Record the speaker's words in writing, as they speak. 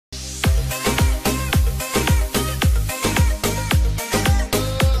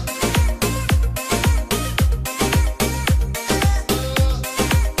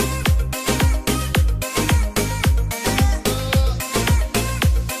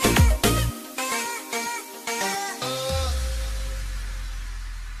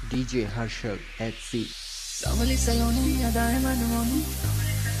DJ Harshal at C. कमली सलोनी अदाएं मनमोनी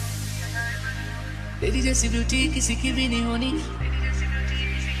तेरी जैसी beauty किसी की भी नहीं होनी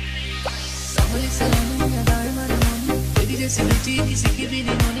कमली सलोनी अदाएं मनमोनी तेरी जैसी ब्यूटी किसी की भी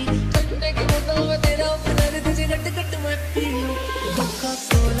नहीं होनी कटने के बोतल में तेरा अपना तुझे गट गट मैं पी लूं कोका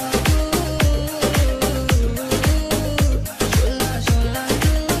कोला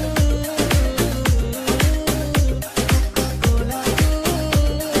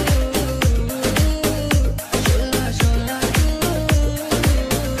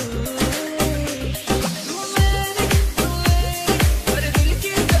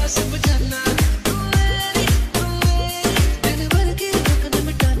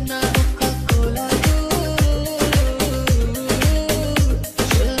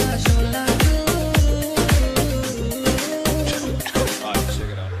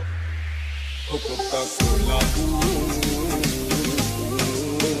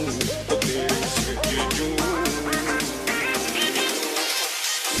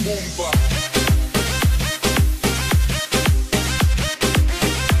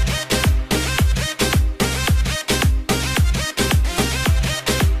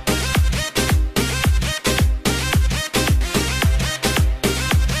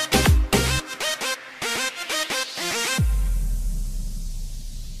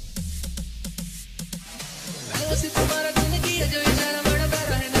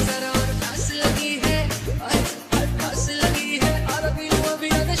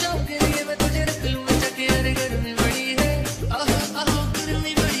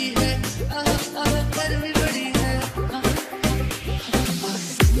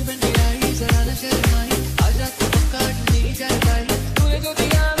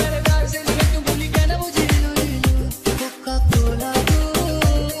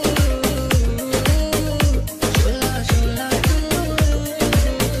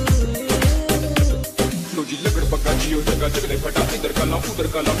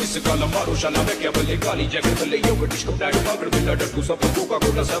काली जैकेट भले यो डिस्को डाइट पागड़ बिल्ला डट्टू सब कोका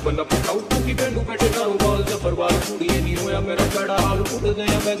कोला सब बंदा पकाऊ की बेंडू बैठे करो बाल जफर बाल कुड़ी नहीं होया मेरा कड़ा हाल उड़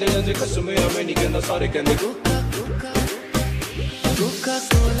गया मैं जैसे कसमे मैं नहीं कहना सारे कहंदे कोका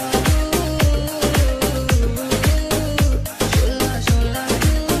कोला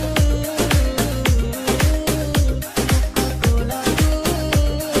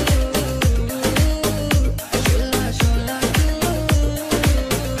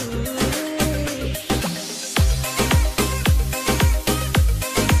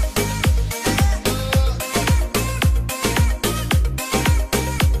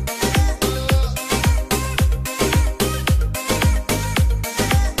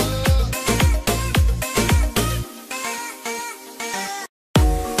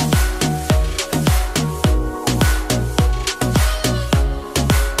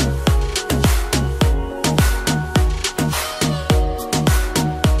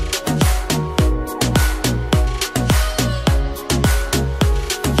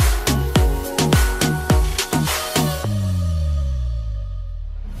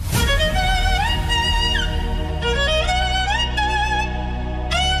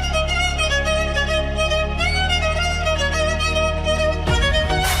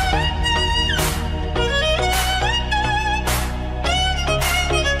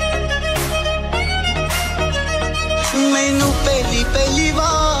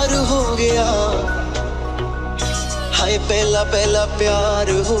पहला पहला प्यार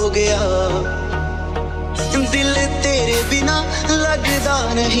हो गया दिल तेरे बिना लगदा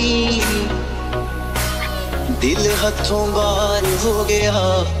नहीं दिल हाथों बाहर हो गया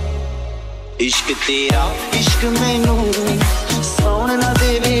इश्क तेरा इश्क मैनू सौन ना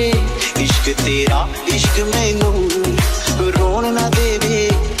देवे इश्क तेरा इश्क मैनू रोन ना देवे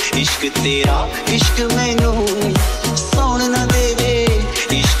इश्क तेरा इश्क मैनू सौन ना देवे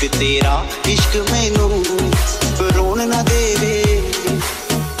इश्क तेरा इश्क मैनू रोन ना देवे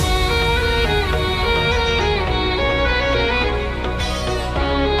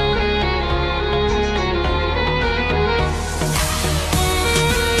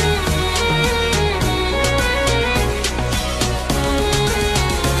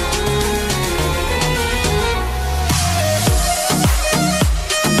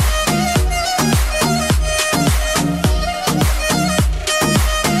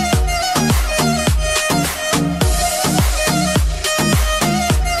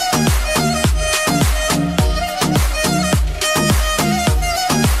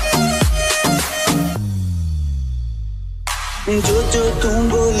जो जो तुम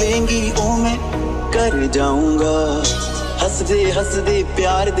बोलेंगी ओ मैं कर जाऊंगा हंस हंसदे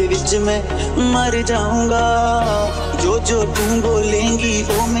प्यार दे विच मैं मर जाऊंगा। जो जो तू बोलेंगी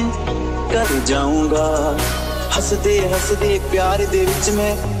वो मैं कर जाऊंगा। हंसदे प्यार दे विच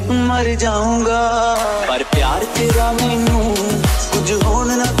मैं मर जाऊंगा। पर प्यार तेरा मैनू कुछ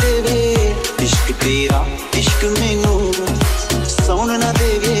होन ना देवे। इश्क तेरा इश्क मैनू सौन ना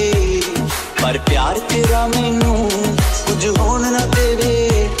देवे। पर प्यार तेरा मैनू कुछ होन ना देवे।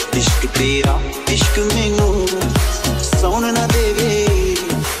 इश्क तेरा इश्क मैनू सौन ना देवे।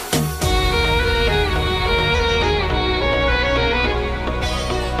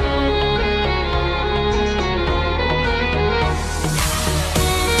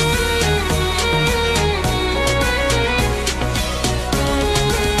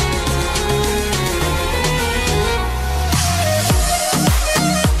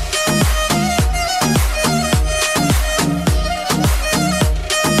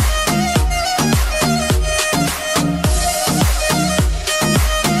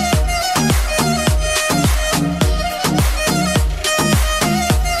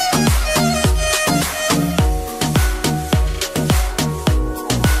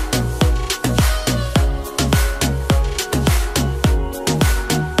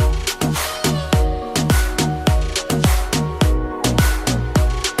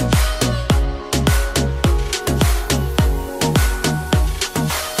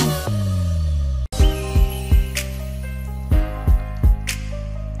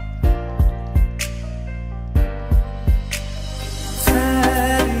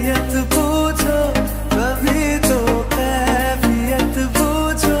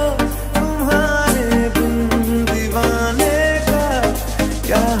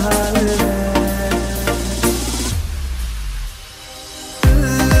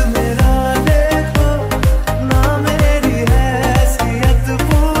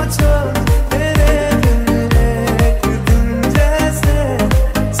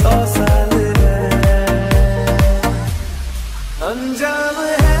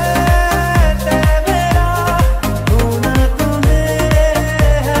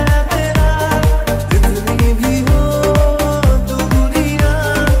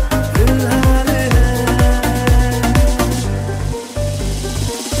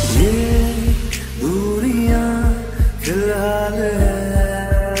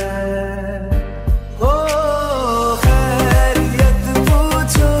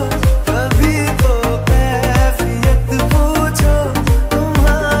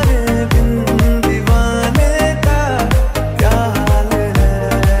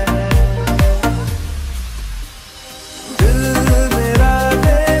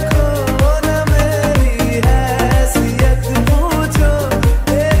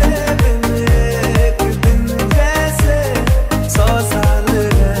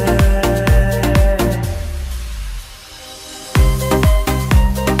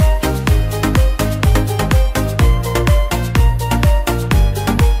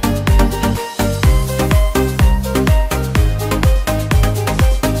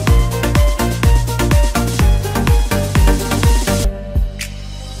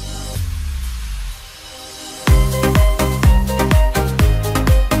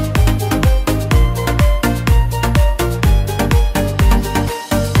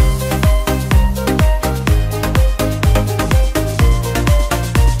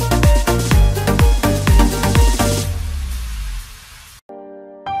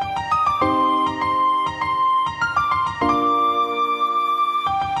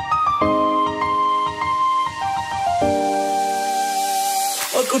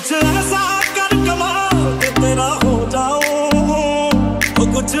 कुछ ऐसा कर कमाल के तेरा हो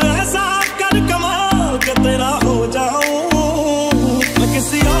जाऊं। कुछ ऐसा कर कमाल के तेरा हो जाऊं। मैं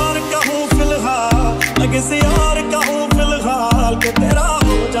किसी और का हूँ फिलहाल, मैं किसी और का हूँ फिलहाल के तेरा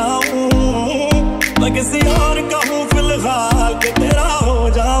हो जाऊं। मैं किसी और का हूँ फिलहाल के तेरा हो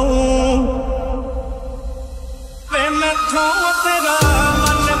जाऊं। वे मैं तेरा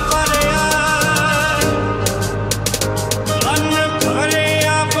मन पड़या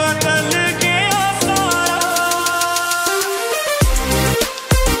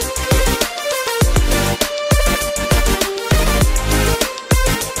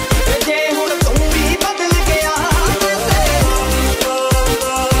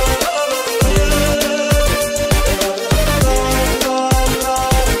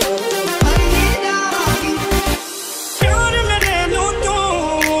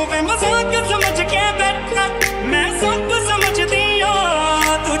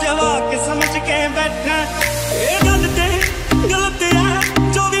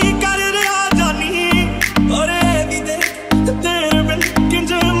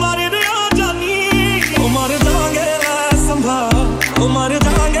संभाल मर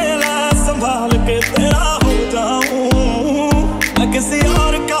जाएंगे ला संभाल के तेरा हो जाऊं मैं किसी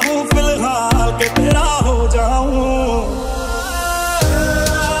और का हूँ फिलहाल के तेरा हो जाऊं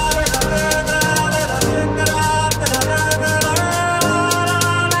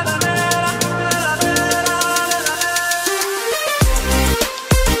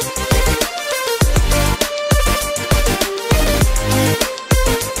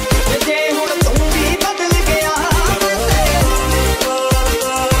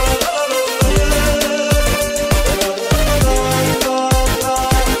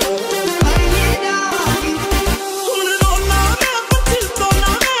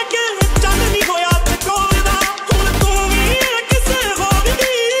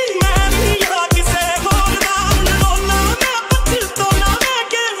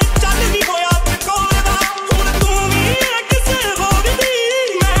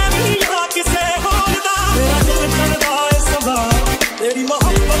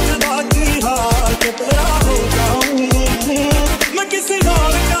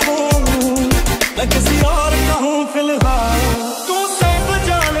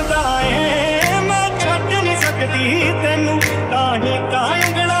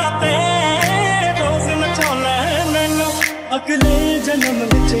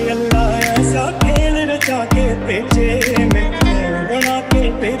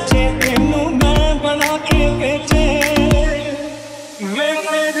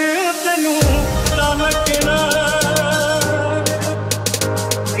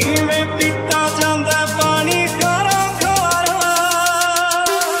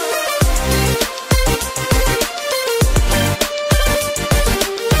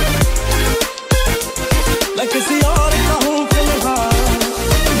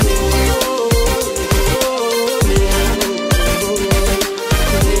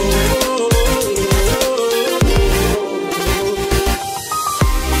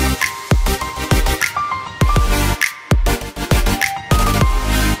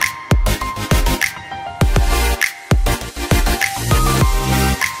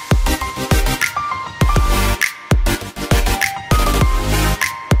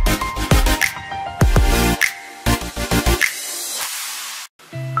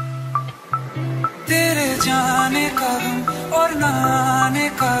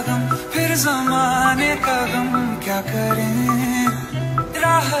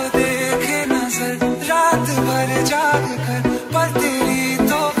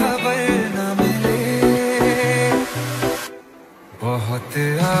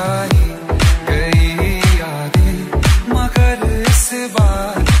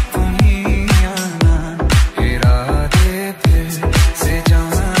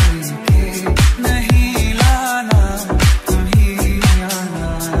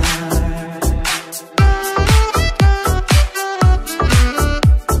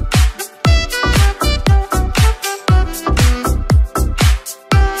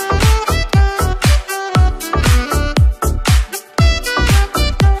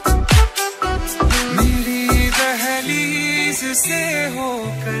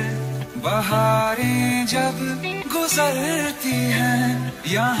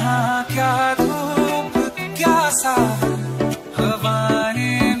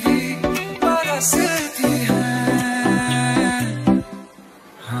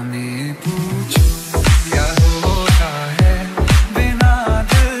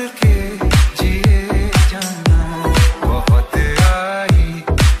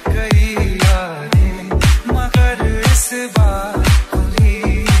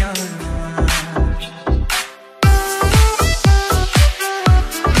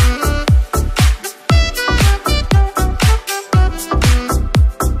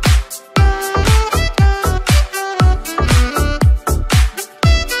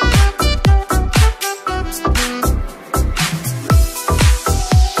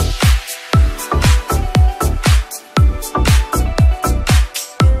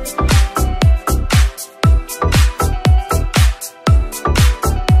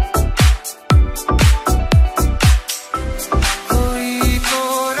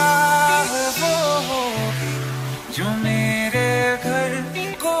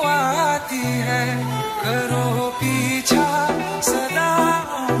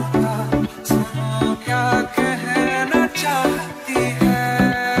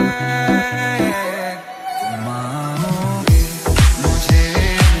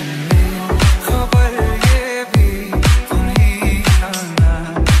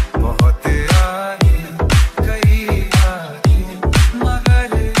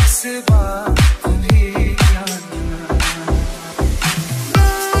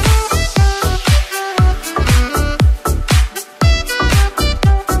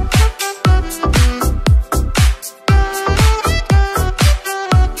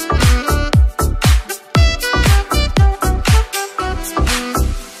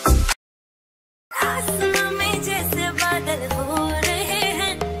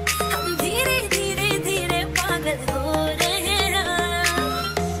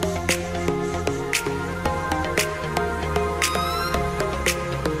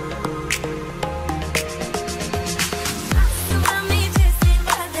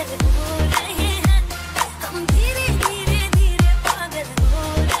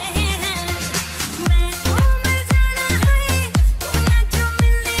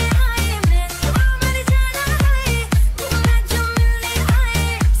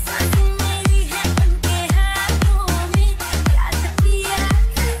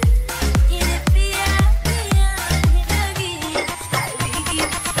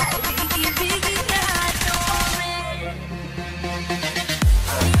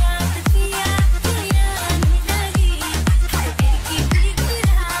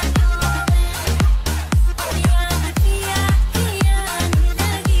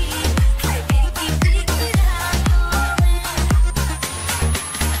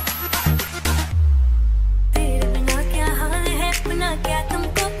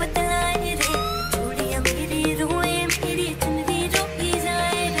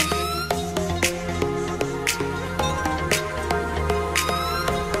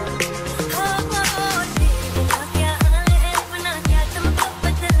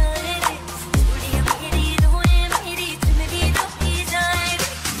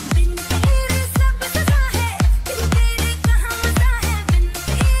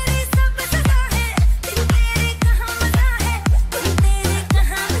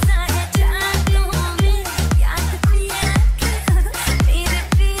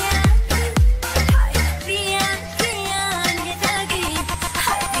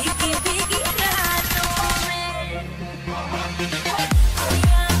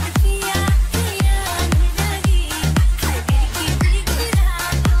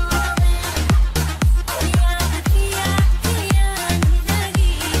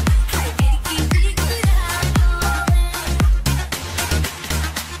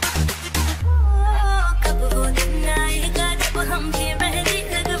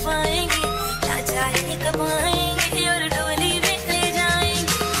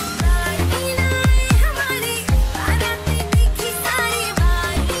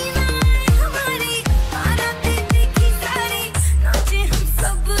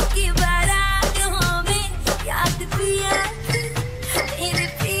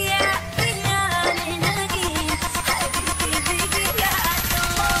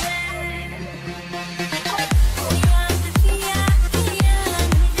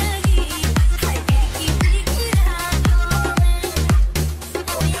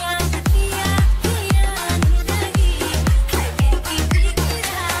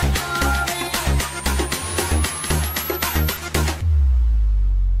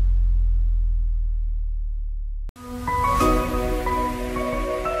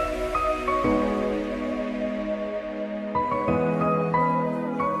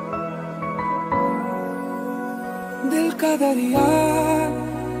दरिया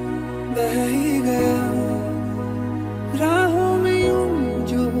बह ही गया, राहों में यूं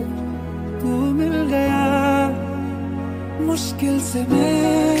जो तू मिल गया, मुश्किल से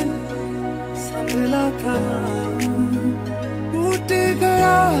मैं संभला था, टूट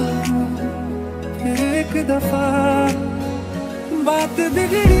गया फिर एक दफा, बात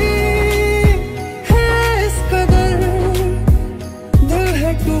बिगड़ी है इस कदर, दिल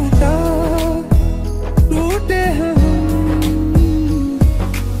है टूटा टूटे हैं हम,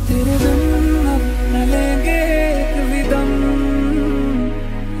 तेरे बिन अब न लेंगे एक भी दम,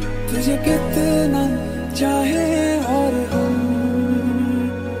 तुझे कितना चाहे और हम,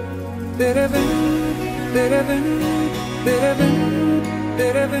 तेरे बिन तेरे बिन तेरे बिन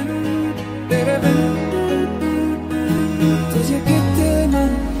तेरे बिन तेरे बिन, तुझे कितना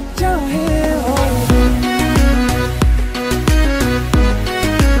चाहे और हम।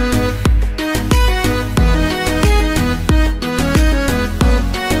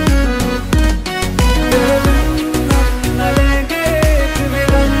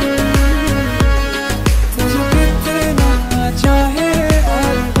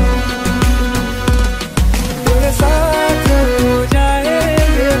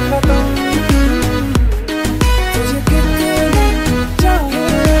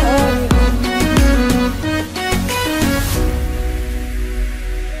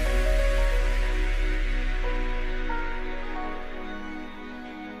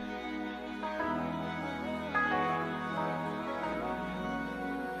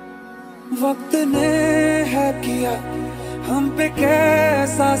 वक्त ने है किया हम पे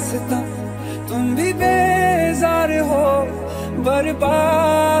कैसा सितम, तुम भी बेजार हो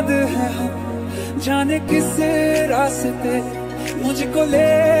बर्बाद है हम, जाने किस रास्ते मुझको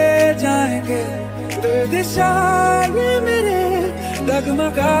ले जाएंगे, बेदिशा ये मेरे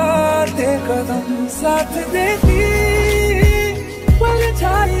डगमगाते कदम, साथ देती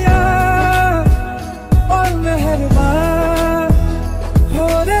परछाइयां और मेहरबान हो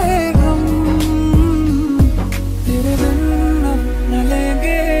रहे हम, तेरे बिन न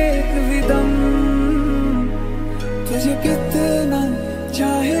लेंगे एक भी दम, तुझे कितना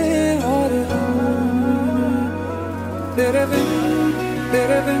चाहे और हम, तेरे बिन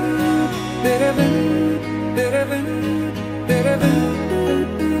तेरे बिन तेरे बिन तेरे बिन तेरे बिन,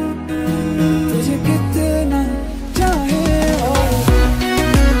 तुझे कितना चाहे और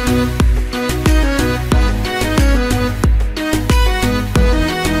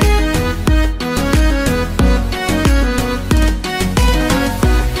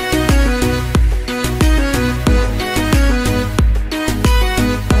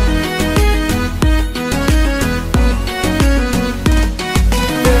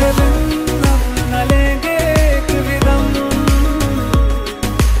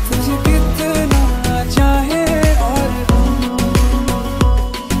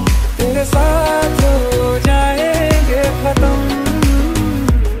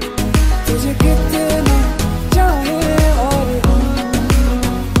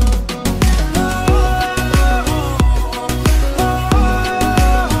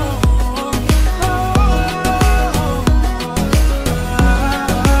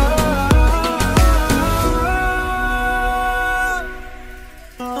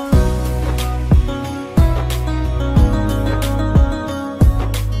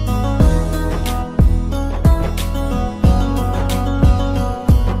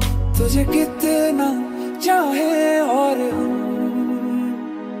तुझे कितना चाहे और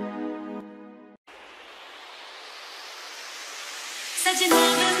सजना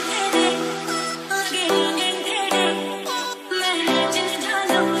तेरे आगे आगे तेरे मैं जिन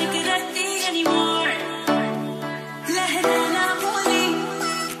जानो एक राती anymore, लहराना बोली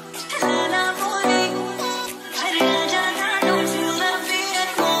हर जाना don't you love me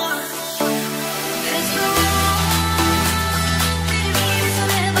anymore, let's go तेरी मेरी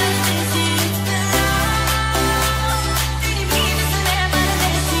सुने बस ऐसी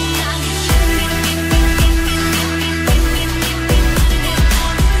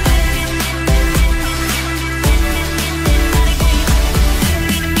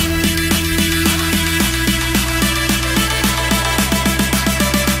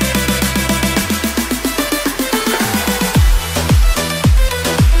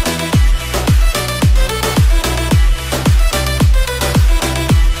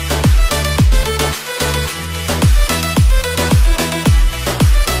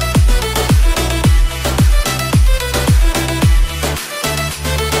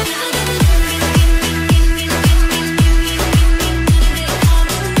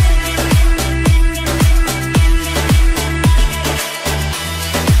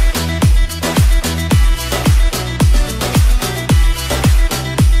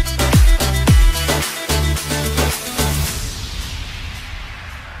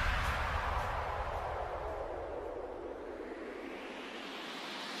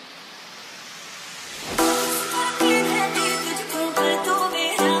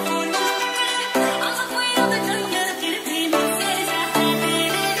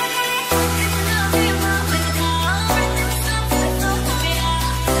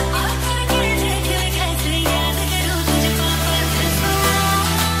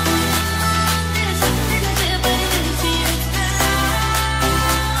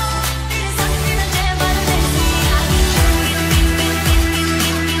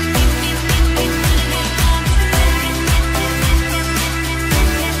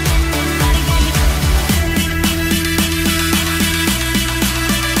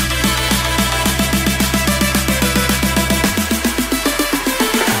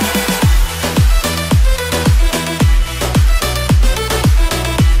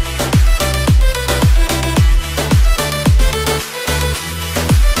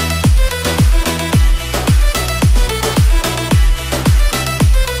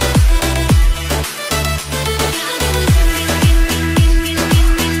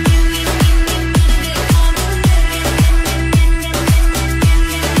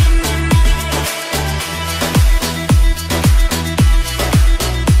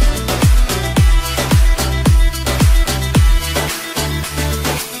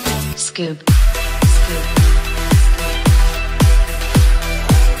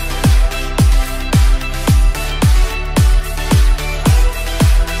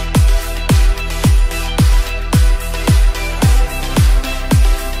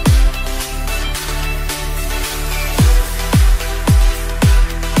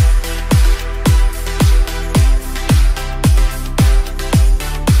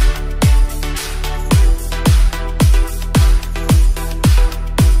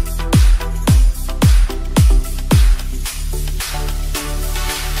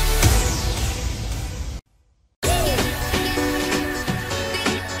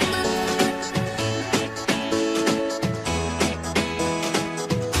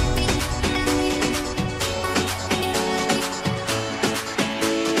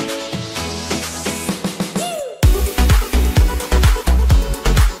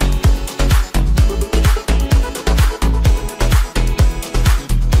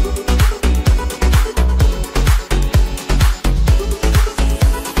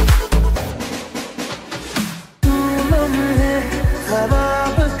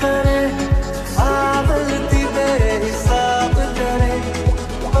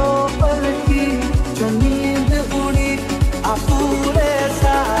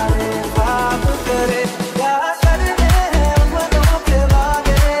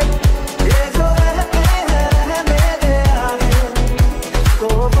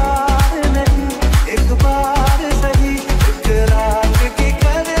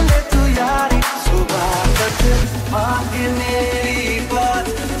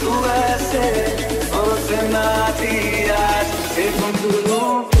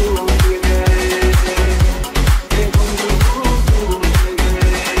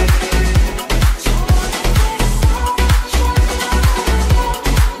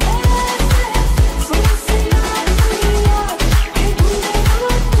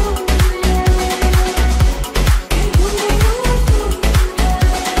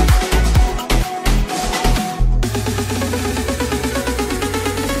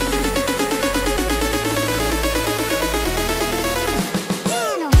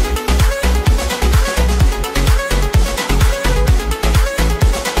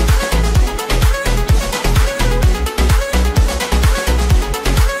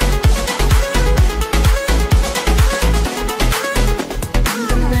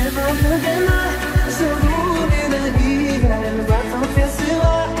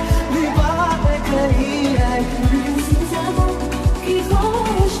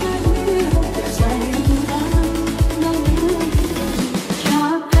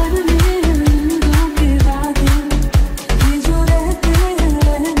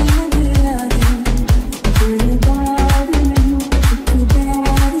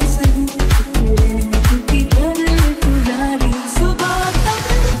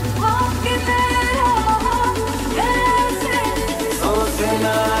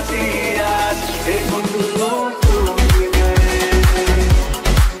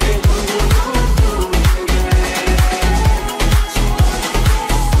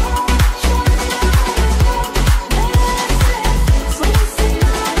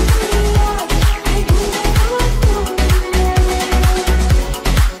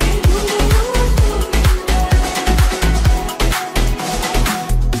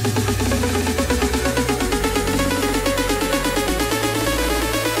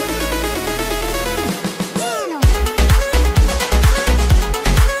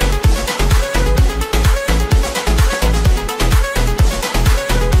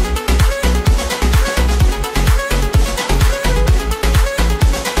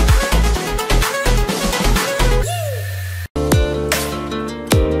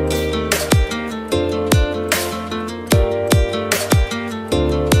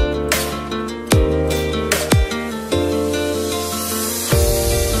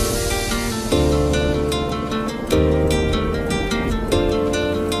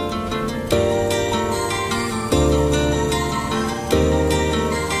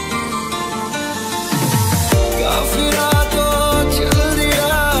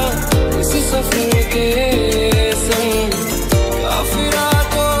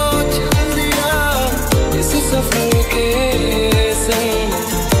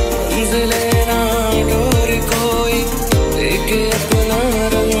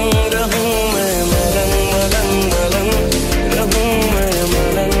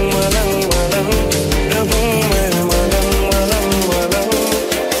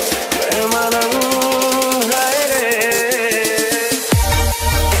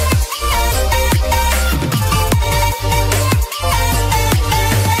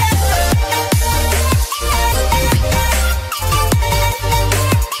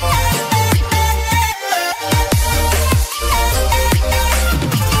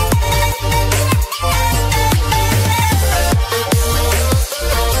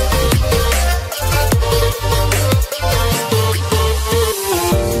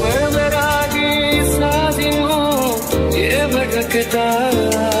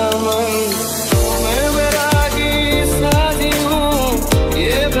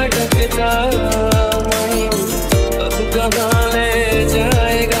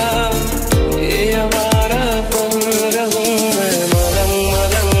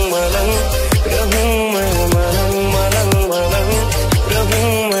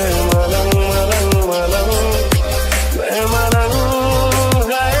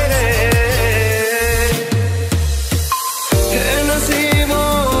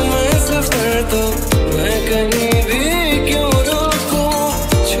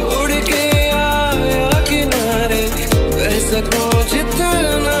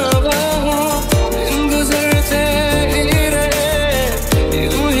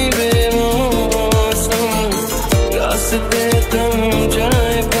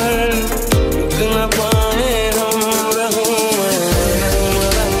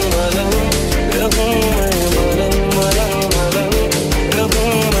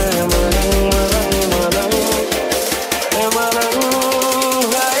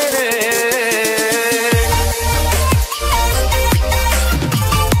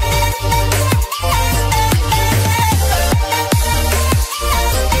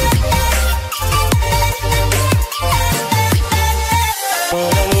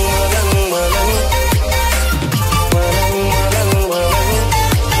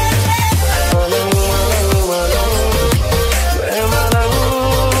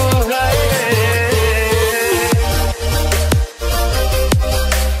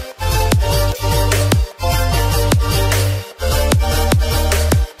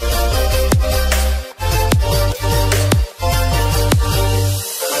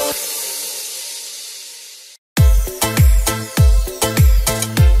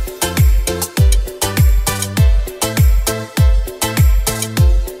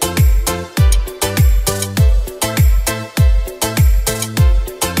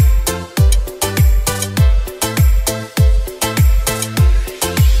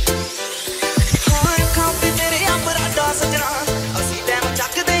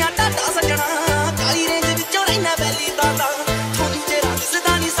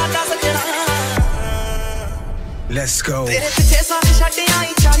let's go. तेरे पीछे सारे छड्डे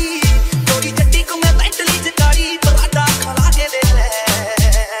आई चाली थोड़ी जट्टी को मैं बेंटली च गाड़ी पराठा खला के दे ले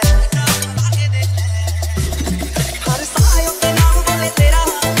हर सायो पे नाम बोले तेरा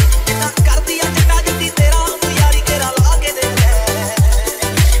ना कर दिया जट्टा जट्टी तेरा तू यारी केरा ला के दे ले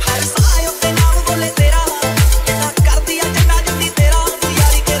हर सायो पे नाम बोले तेरा ना कर दिया जट्टा जट्टी तेरा तू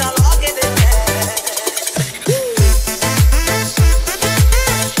यारी केरा ला के दे ले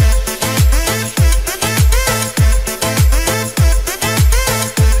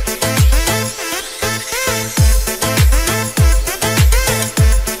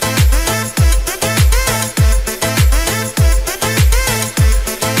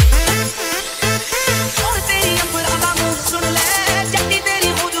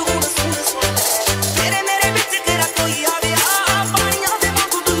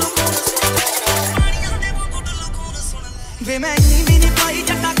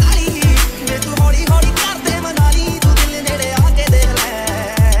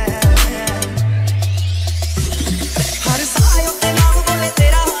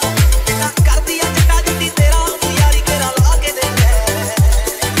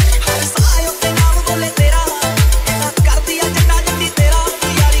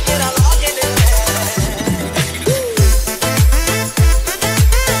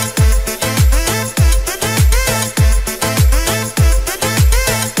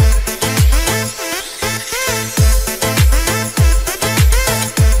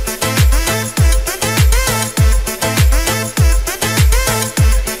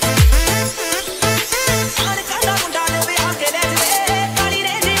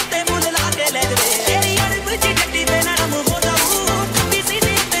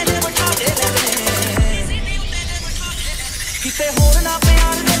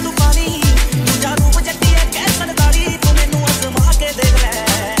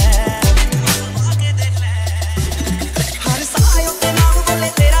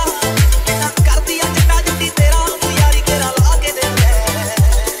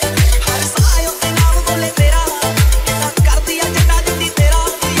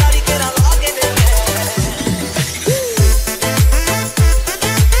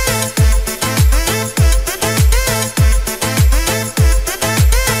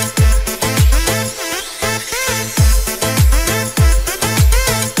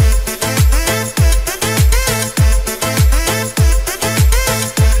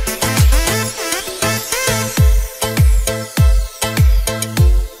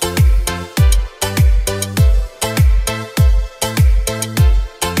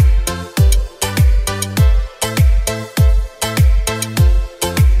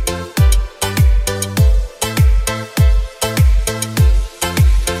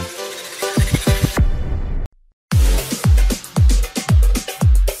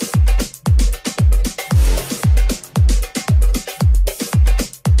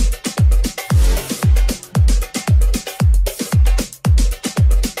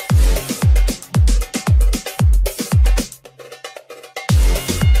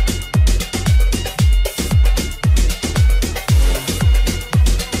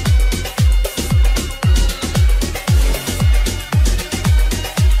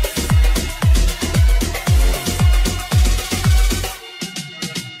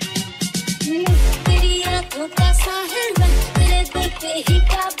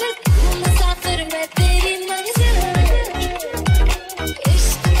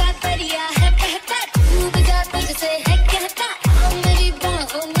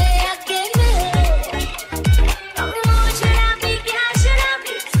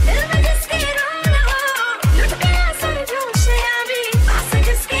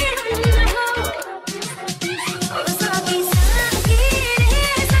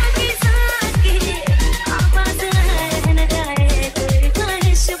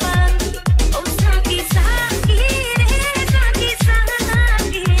Bye.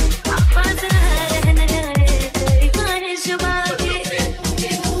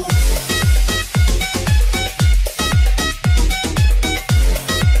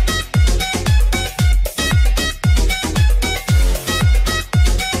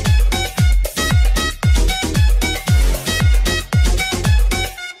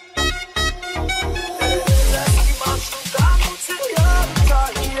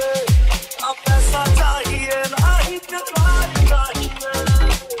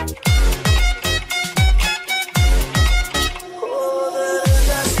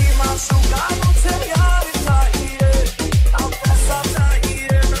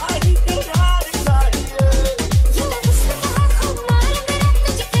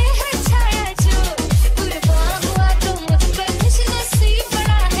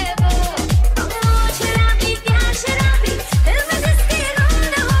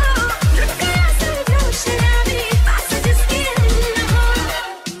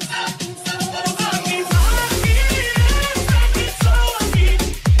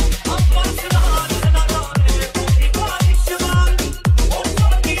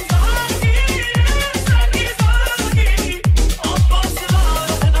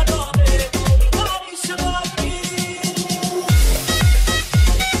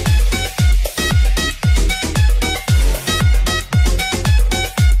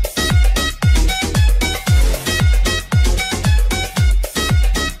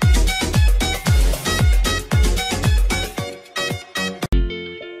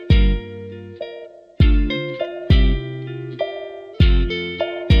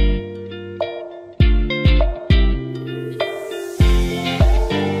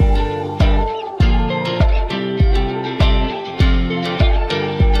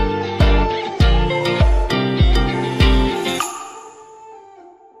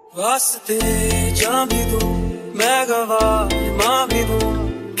 वास्ते जान भी दूं मैं गवाह मां भी दूं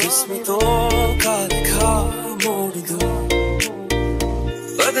किस्मतों का लिखा मोड़ दूं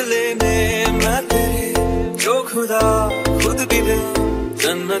बदले में मैं तेरे जो खुदा खुद भी दे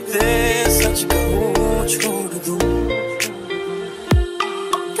जन्नते सच कहूं छोड़ दूं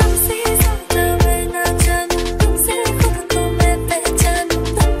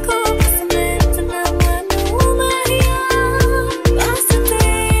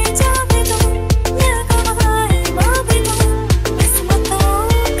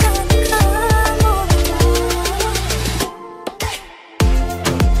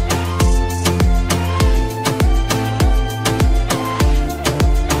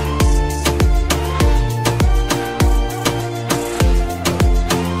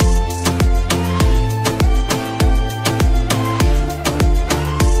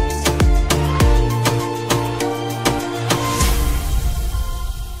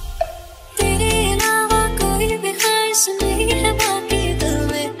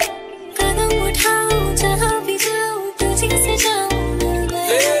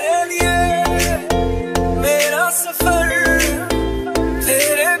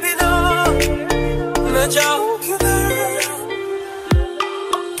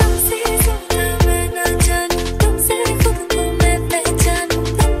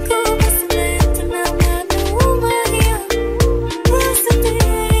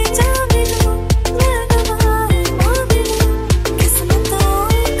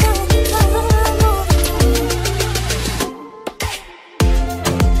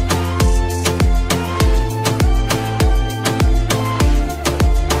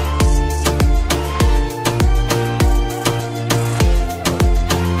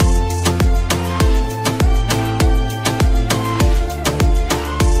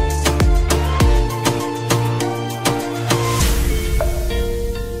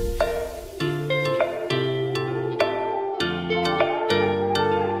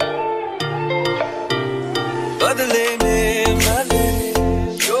बदले में मैं तेरे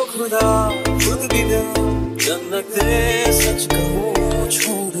जो खुदा खुद भी दे जन्नते सच कहूं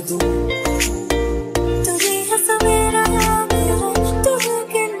छोड़ दूं तू ही है सवेरा मेरा तू है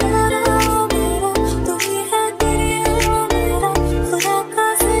किनारा मेरा तू ही है दरिया मेरा खुदा का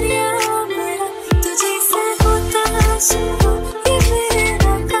जरिया मेरा तुझे से होता है शुरू ये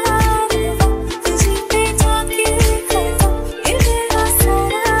मेरा कारवां तुझे पे जाके खत्म ये मेरा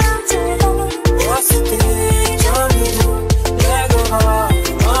सारा जहां वास्ते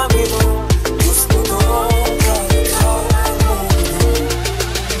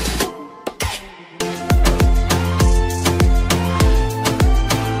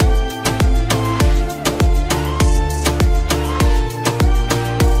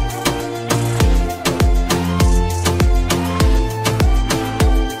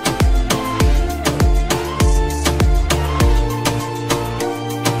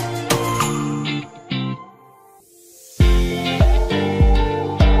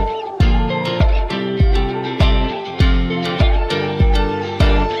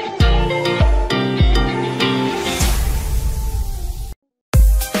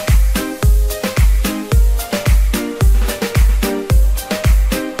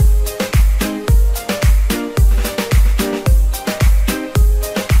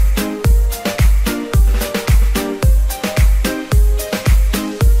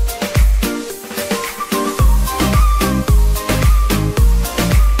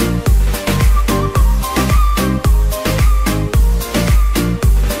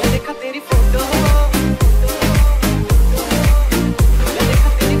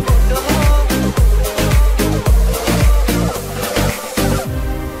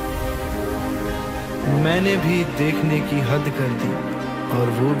मैंने भी देखने की हद कर दी और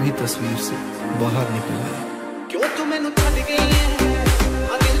वो भी तस्वीर से बाहर निकल गई क्यों तू मैनू छड्ड गई है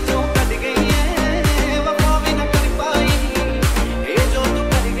आ दिल चों कट गई है वफा भी ना कर पाई ये जो तू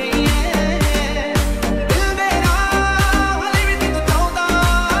कर गई है दिल मेरा हले भी तू चाहता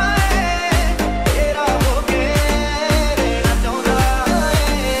है तेरा हो के रहना चाहता है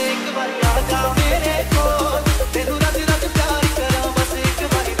एक बार आ जा मेरे कोल तेनू रज रज प्यार करा बस एक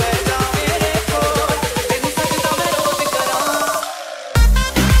बार बैठ जा मेरे कोल तेनू सजदा मैं रोज करा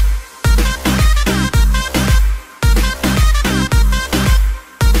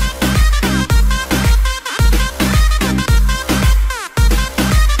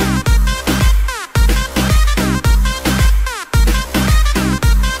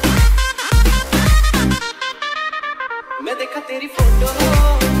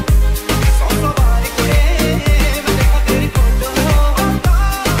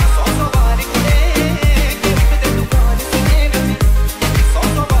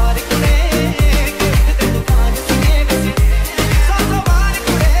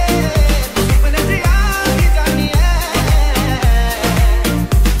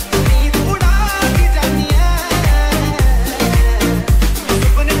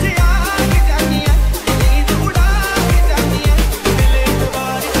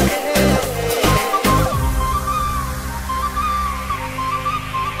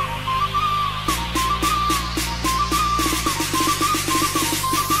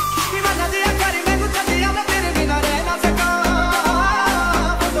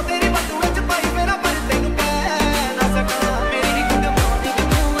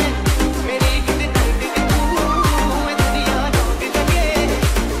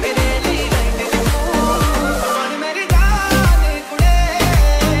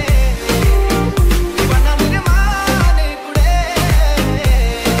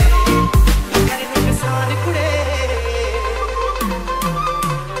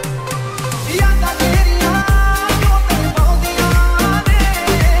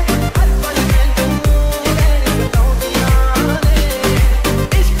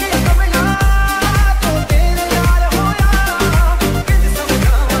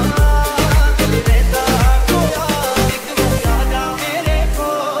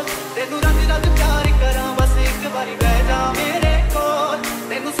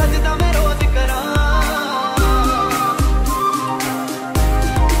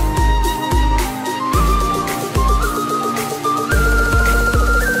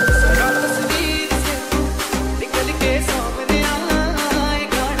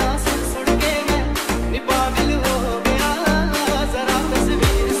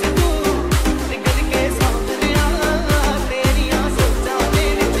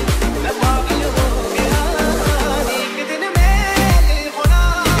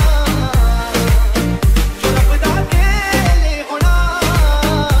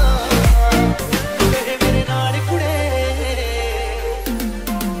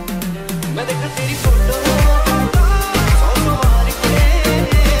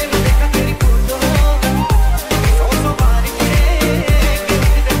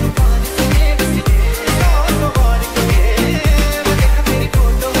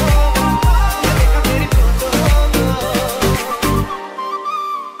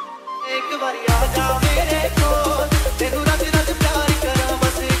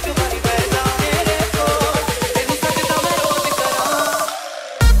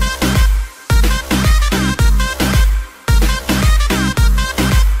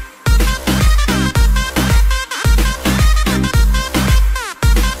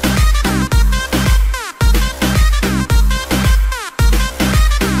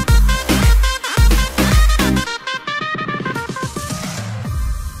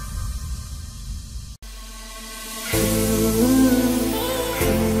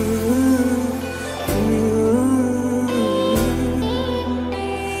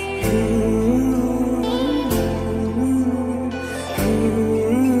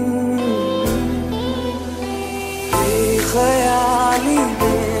ख्याली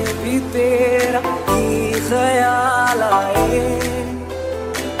में भी तेरा ही ख्याल आए,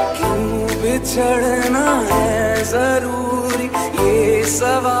 क्यों बिछड़ना है जरूरी ये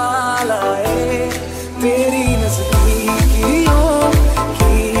सवाल आए। तेरी नज़दीकियों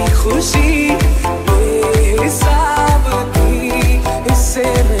की खुशी बेहिसाब की, इससे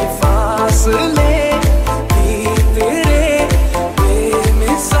में फासले भी तेरे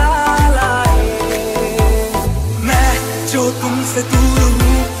बेमिसाल आए। मैं जो तुमसे दूर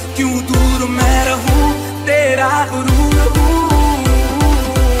हूँ, क्यों दूर मैं रहूँ, तेरा गुरूर हूँ।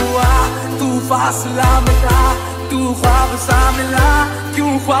 तू फासला मिटा, तू ख्वाब सा मिला,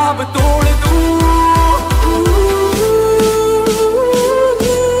 क्यों ख्वाब तोड़ दूँ।